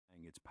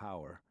its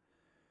power.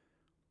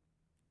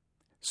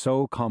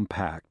 So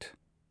compact,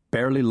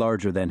 barely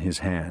larger than his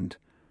hand.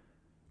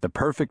 The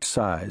perfect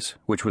size,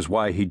 which was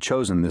why he'd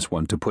chosen this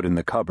one to put in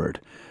the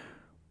cupboard.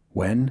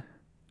 When?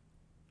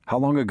 How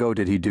long ago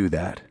did he do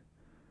that?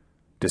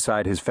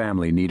 Decide his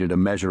family needed a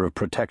measure of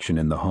protection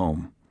in the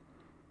home.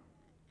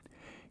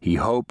 He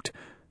hoped,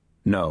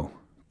 no,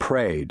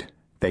 prayed,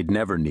 they'd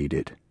never need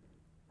it.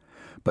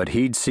 But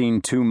he'd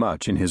seen too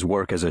much in his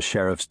work as a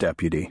sheriff's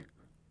deputy.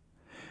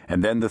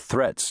 And then the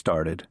threats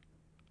started.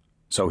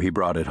 So he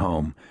brought it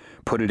home,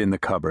 put it in the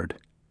cupboard,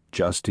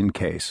 just in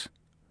case.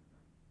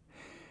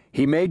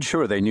 He made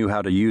sure they knew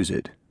how to use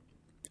it,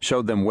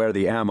 showed them where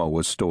the ammo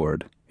was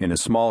stored, in a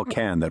small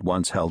can that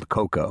once held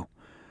cocoa.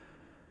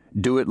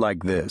 Do it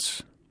like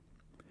this.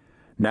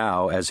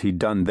 Now, as he'd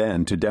done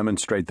then to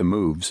demonstrate the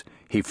moves,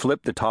 he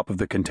flipped the top of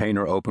the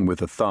container open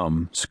with a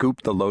thumb,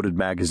 scooped the loaded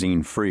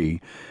magazine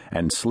free,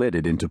 and slid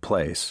it into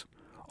place,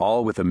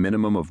 all with a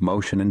minimum of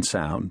motion and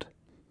sound.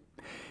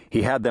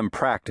 He had them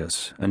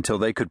practice until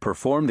they could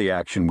perform the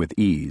action with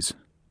ease.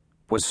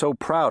 Was so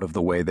proud of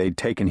the way they'd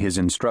taken his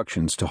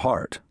instructions to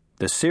heart,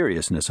 the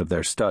seriousness of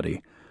their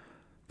study.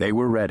 They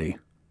were ready.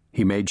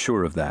 He made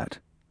sure of that.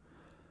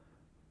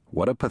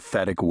 What a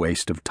pathetic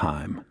waste of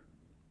time.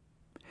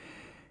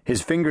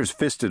 His fingers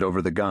fisted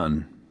over the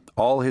gun,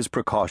 all his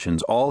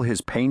precautions, all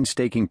his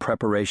painstaking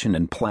preparation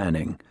and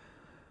planning.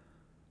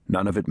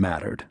 None of it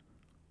mattered.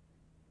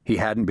 He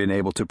hadn't been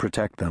able to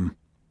protect them,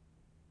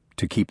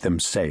 to keep them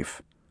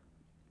safe.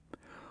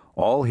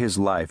 All his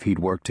life he'd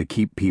worked to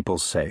keep people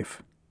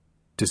safe,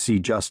 to see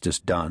justice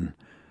done.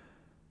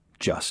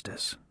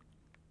 Justice.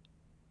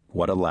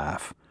 What a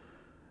laugh.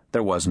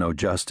 There was no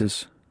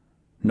justice,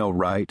 no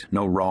right,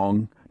 no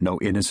wrong, no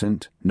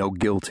innocent, no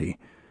guilty.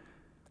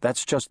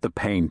 That's just the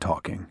pain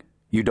talking.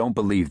 You don't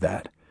believe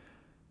that.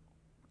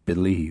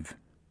 Believe.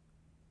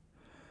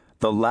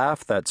 The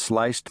laugh that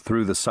sliced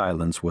through the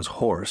silence was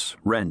hoarse,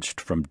 wrenched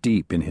from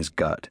deep in his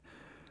gut.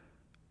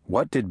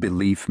 What did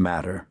belief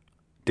matter?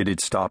 Did it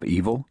stop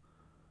evil?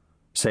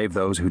 Save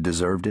those who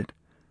deserved it?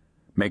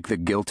 Make the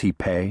guilty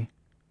pay?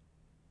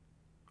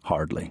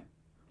 Hardly.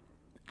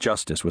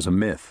 Justice was a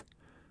myth.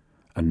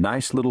 A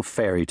nice little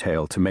fairy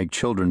tale to make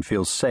children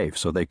feel safe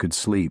so they could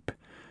sleep.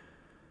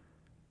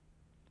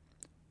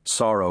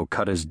 Sorrow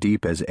cut as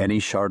deep as any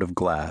shard of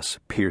glass,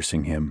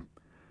 piercing him.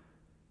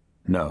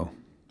 No,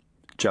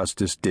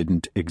 justice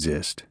didn't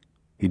exist.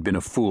 He'd been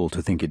a fool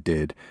to think it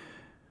did.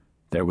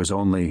 There was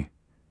only...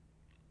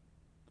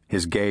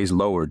 His gaze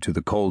lowered to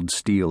the cold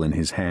steel in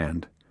his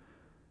hand.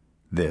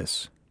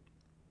 This.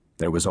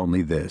 There was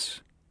only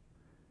this.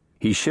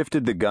 He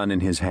shifted the gun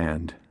in his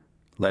hand,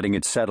 letting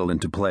it settle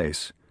into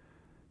place,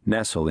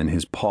 nestle in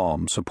his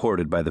palm,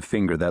 supported by the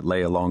finger that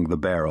lay along the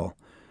barrel.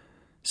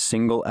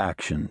 Single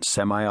action,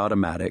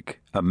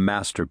 semi-automatic, a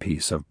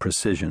masterpiece of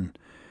precision.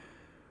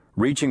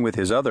 Reaching with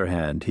his other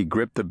hand, he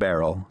gripped the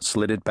barrel,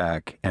 slid it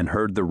back, and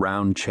heard the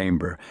round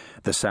chamber,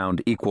 the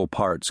sound equal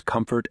parts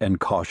comfort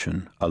and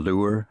caution,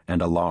 allure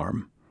and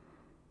alarm.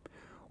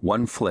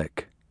 One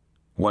flick,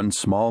 one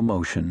small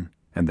motion,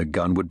 and the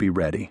gun would be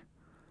ready.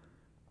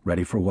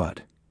 Ready for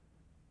what?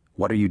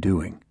 What are you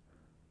doing?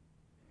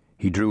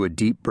 He drew a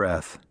deep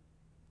breath.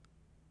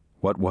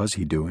 What was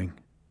he doing?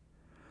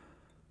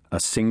 A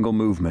single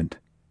movement,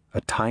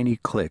 a tiny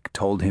click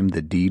told him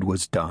the deed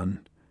was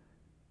done.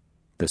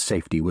 The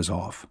safety was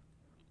off.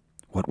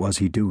 What was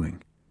he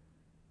doing?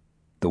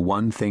 The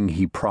one thing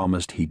he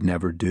promised he'd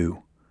never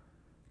do.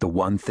 The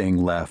one thing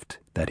left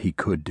that he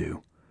could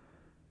do.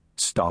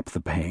 Stop the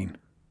pain.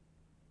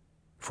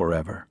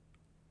 Forever.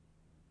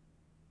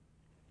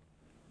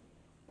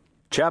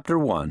 Chapter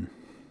 1.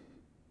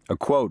 A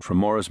quote from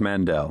Morris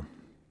Mandel.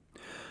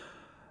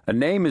 A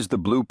name is the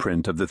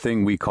blueprint of the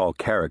thing we call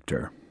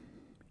character.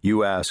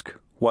 You ask,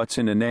 what's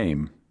in a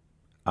name?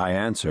 I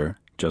answer,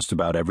 just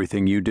about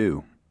everything you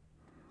do.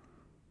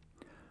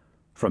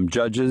 From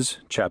Judges,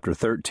 chapter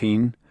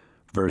 13,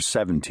 verse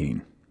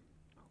 17.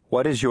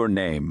 What is your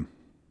name?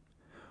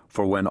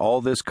 For when all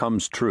this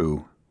comes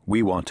true,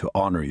 we want to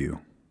honor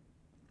you.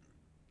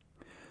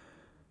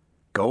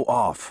 Go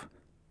off.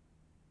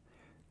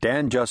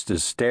 Dan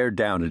Justice stared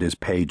down at his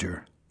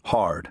pager,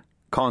 hard,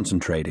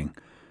 concentrating.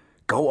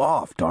 Go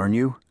off, darn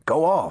you.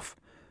 Go off.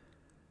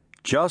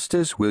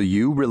 Justice, will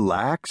you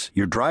relax?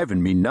 You're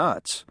driving me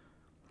nuts.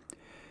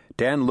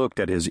 Dan looked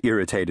at his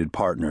irritated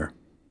partner.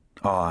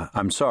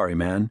 I'm sorry,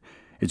 man.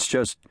 It's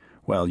just,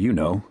 well, you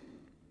know.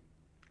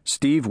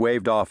 Steve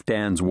waved off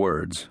Dan's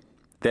words.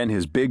 Then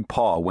his big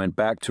paw went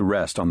back to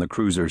rest on the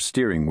cruiser's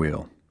steering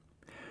wheel.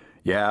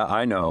 Yeah,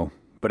 I know,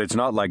 but it's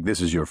not like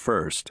this is your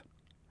first.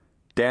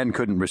 Dan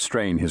couldn't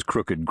restrain his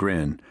crooked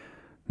grin.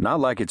 Not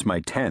like it's my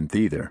 10th,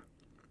 either.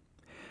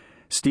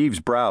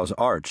 Steve's brows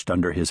arched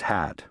under his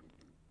hat.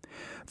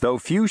 Though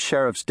few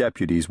sheriff's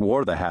deputies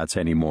wore the hats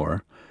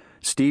anymore,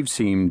 Steve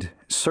seemed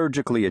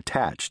surgically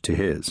attached to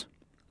his.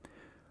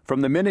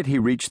 From the minute he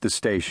reached the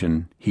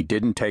station, he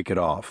didn't take it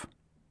off.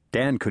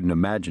 Dan couldn't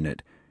imagine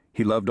it.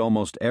 He loved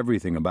almost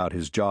everything about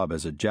his job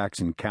as a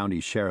Jackson County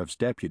Sheriff's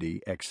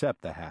deputy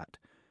except the hat.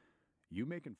 You making